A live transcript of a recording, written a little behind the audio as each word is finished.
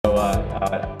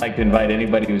like to invite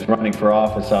anybody who's running for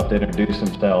office up to introduce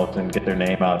themselves and get their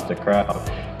name out to the crowd.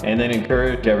 And then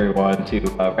encourage everyone to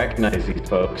recognize these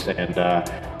folks and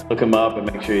look them up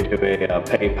and make sure you do a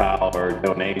PayPal or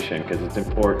donation, because it's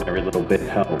important. Every little bit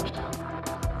helps.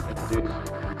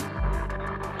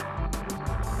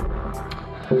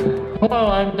 Hello,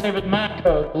 I'm David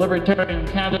Macko, Libertarian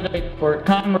candidate for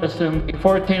Congress in the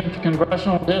 14th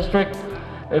Congressional District.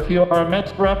 If you are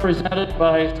misrepresented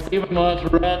by Stephen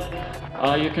Lazaret,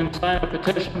 you can sign a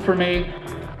petition for me.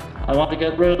 I want to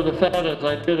get rid of the Fed as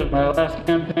I did in my last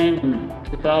campaign in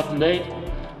 2008.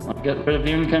 I want to get rid of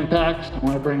the income tax. I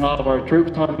want to bring all of our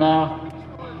troops home now.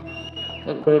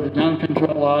 Get rid of the gun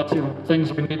control laws,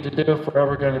 things we need to do if we're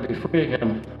ever going to be free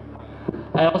again.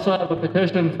 I also have a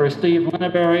petition for Steve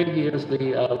Linneberry. He is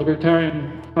the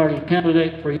Libertarian Party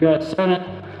candidate for U.S. Senate.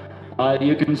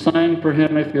 You can sign for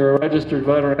him if you're a registered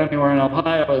voter anywhere in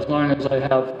Ohio, as long as I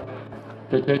have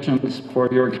petitions for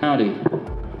your county.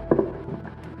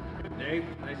 Dave,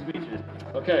 nice to meet you.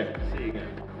 Okay. See you again.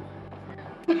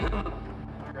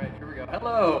 All right, here we go.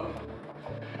 Hello.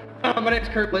 My name's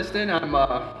Kurt Liston. I'm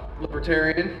a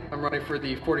Libertarian. I'm running for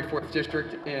the 44th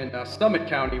District in Summit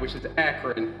County, which is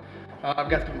Akron. I've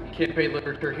got some campaign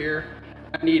literature here.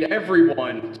 I need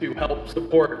everyone to help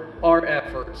support our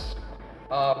efforts.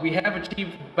 We have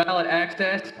achieved ballot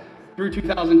access through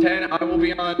 2010. I will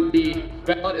be on the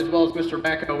ballot, as well as Mr.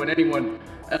 Macko and anyone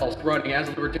else running as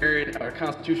a Libertarian, a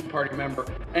Constitution Party member,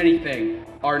 anything.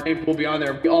 Our name will be on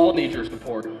there. We all need your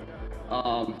support.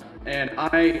 And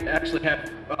I actually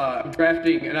have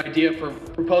drafting an idea for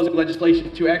proposing legislation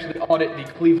to actually audit the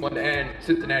Cleveland and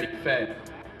Cincinnati Fed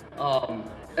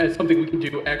as something we can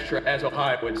do extra as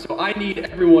Ohioans. So I need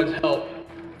everyone's help.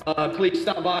 Please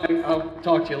stop by. I'll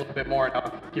talk to you a little bit more and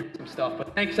I'll give you some stuff.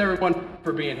 But thanks everyone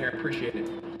for being here. Appreciate it.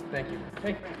 Thank you.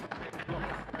 Hey.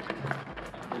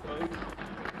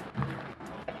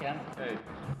 Hey,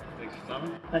 thanks for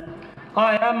coming.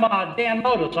 Hi, I'm Dan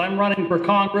Motis. I'm running for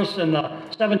Congress in the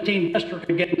 17th District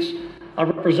against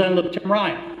Representative Tim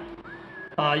Ryan.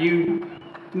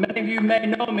 Many of you may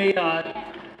know me.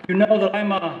 You know that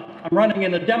I'm running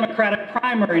in the Democratic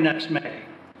primary next May.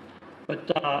 But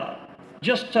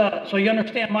just so you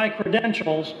understand my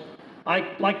credentials,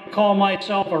 I like to call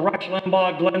myself a Rush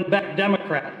Limbaugh, Glenn Beck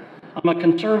Democrat. I'm a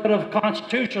conservative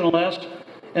constitutionalist,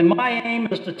 and my aim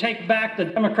is to take back the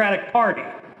Democratic Party.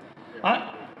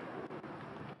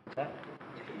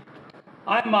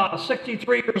 I'm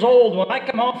 63 years old. When I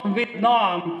come home from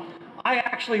Vietnam, I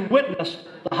actually witnessed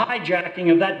the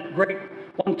hijacking of that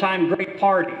one-time great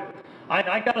party.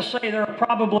 I got to say, there are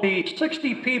probably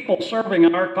 60 people serving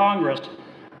in our Congress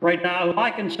right now who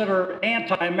I consider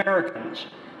anti-Americans,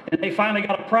 and they finally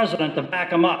got a president to back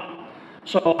them up.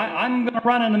 So I'm going to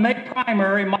run in the May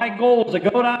primary. My goal is to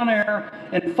go down there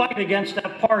and fight against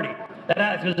that party,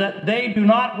 that they do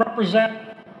not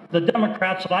represent the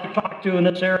Democrats that I talk to in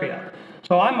this area.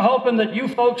 So I'm hoping that you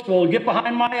folks will get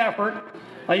behind my effort.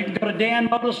 You can go to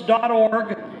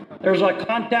danmotis.org. There's a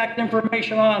contact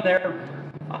information on there.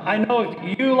 I know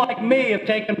if you, like me, have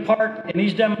taken part in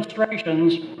these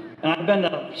demonstrations, and I've been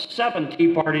to 7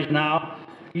 Tea Parties now,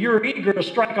 you're eager to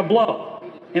strike a blow.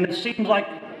 And it seems like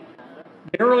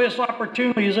the earliest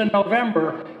opportunity is in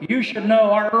November. You should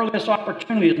know our earliest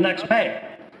opportunity is next May.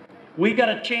 We got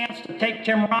a chance to take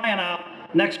Tim Ryan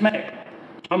out next May.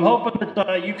 I'm hoping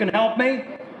that you can help me.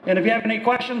 And if you have any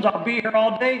questions, I'll be here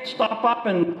all day. Stop up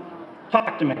and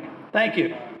talk to me. Thank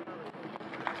you.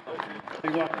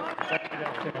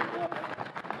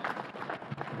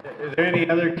 Is there any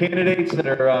other candidates that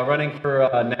are running for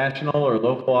national or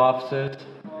local offices?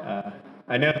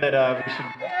 I know that we should.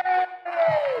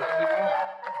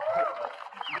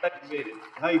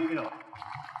 How you feeling?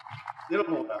 Still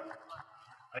hold up.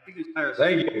 I think it's higher.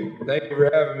 Thank you. Thank you for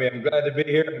having me. I'm glad to be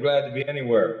here. I'm glad to be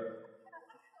anywhere.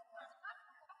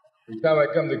 Every time I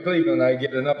come to Cleveland, I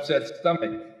get an upset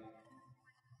stomach.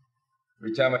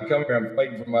 Every time I come here, I'm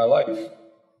fighting for my life.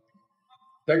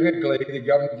 Technically, the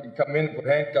government can come in and put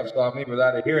handcuffs on me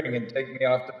without a hearing and take me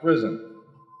off to prison.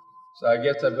 So I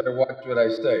guess I better watch what I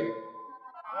say.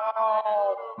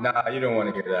 Nah, you don't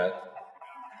want to hear that.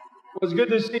 Well, it's good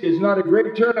to see. It's not a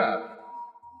great turnout.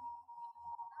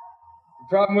 The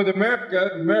problem with America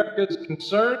is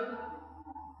concerned,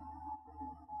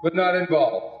 but not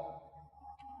involved.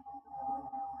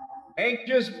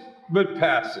 Anxious, but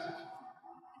passive.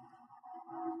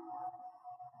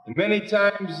 And many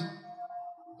times,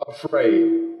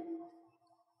 afraid.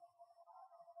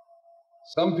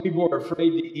 Some people are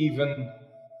afraid to even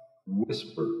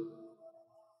whisper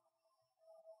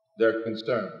their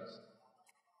concerns.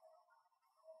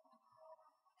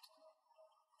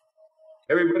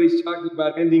 Everybody's talking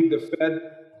about ending the Fed.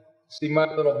 See my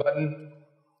little button?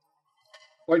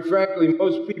 Quite frankly,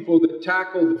 most people that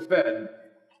tackle the Fed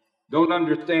don't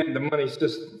understand the money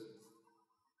system.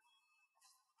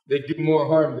 They do more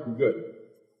harm than good.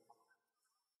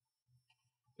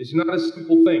 It's not a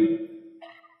simple thing.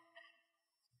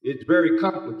 It's very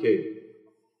complicated.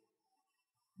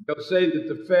 They'll say that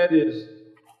the Fed is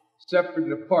separate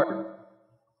and apart.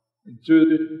 And to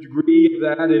the degree of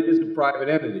that, it is a private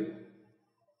entity.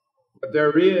 But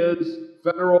there is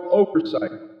federal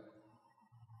oversight.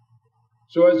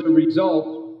 So as a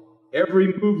result,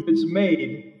 every move that's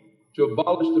made to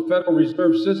abolish the Federal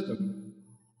Reserve System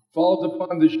falls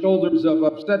upon the shoulders of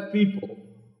upset people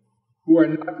who are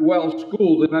not well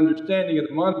schooled in understanding of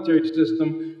the monetary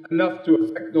system enough to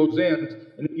affect those ends,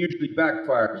 and it usually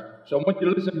backfires. So I want you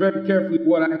to listen very carefully to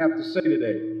what I have to say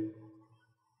today.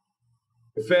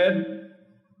 The Fed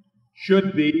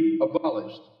should be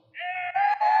abolished.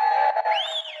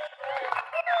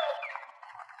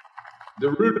 The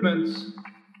rudiments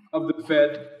of the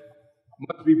Fed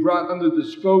must be brought under the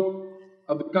scope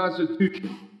of the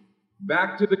Constitution,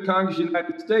 back to the Congress of the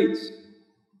United States.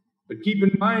 But keep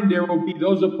in mind, there will be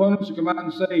those opponents who come out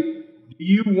and say, do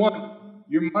you want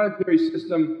your monetary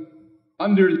system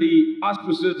under the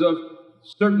auspices of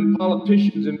certain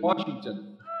politicians in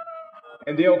Washington?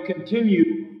 And they'll continue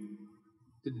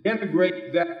to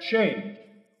denigrate that change.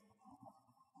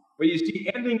 But you see,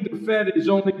 ending the Fed is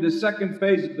only the second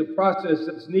phase of the process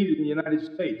that's needed in the United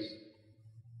States.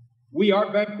 We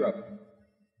are bankrupt.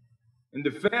 And the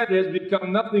Fed has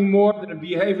become nothing more than a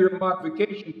behavior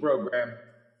modification program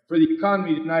for the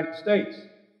economy of the United States.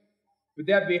 But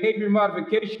that behavior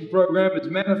modification program is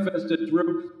manifested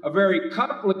through a very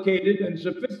complicated and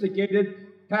sophisticated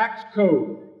tax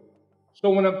code.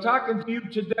 So when I'm talking to you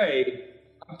today,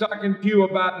 I'm talking to you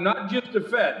about not just the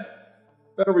Fed,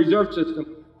 Federal Reserve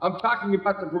System, I'm talking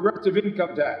about the progressive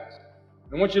income tax.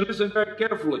 I want you to listen very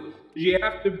carefully, because you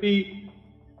have to be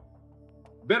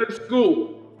better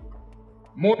schooled,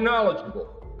 more knowledgeable.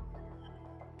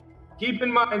 Keep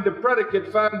in mind the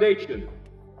predicate foundation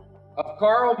of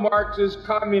Karl Marx's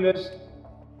communist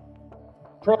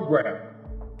program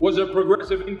was a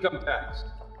progressive income tax.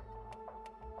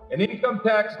 An income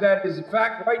tax that is in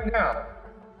fact right now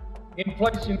in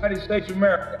place in the United States of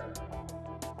America.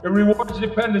 It rewards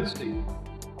dependency,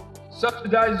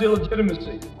 subsidizes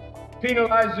illegitimacy,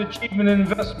 penalizes achievement and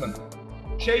investment,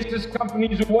 chases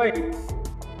companies away,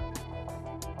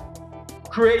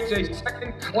 creates a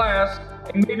second class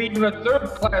and maybe even a third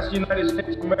class United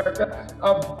States of America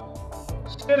of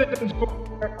citizens who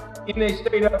are in a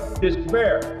state of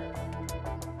despair,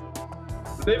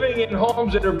 living in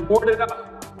homes that are boarded up.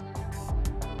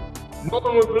 No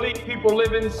one would believe people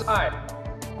live inside.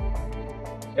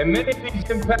 And many of these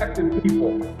impacted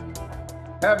people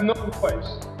have no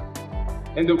voice.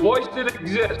 And the voice that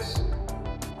exists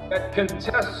that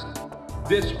contests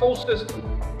this whole system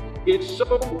is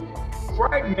so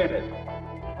fragmented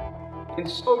and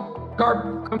so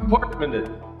compartmented,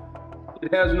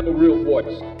 it has no real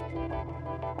voice.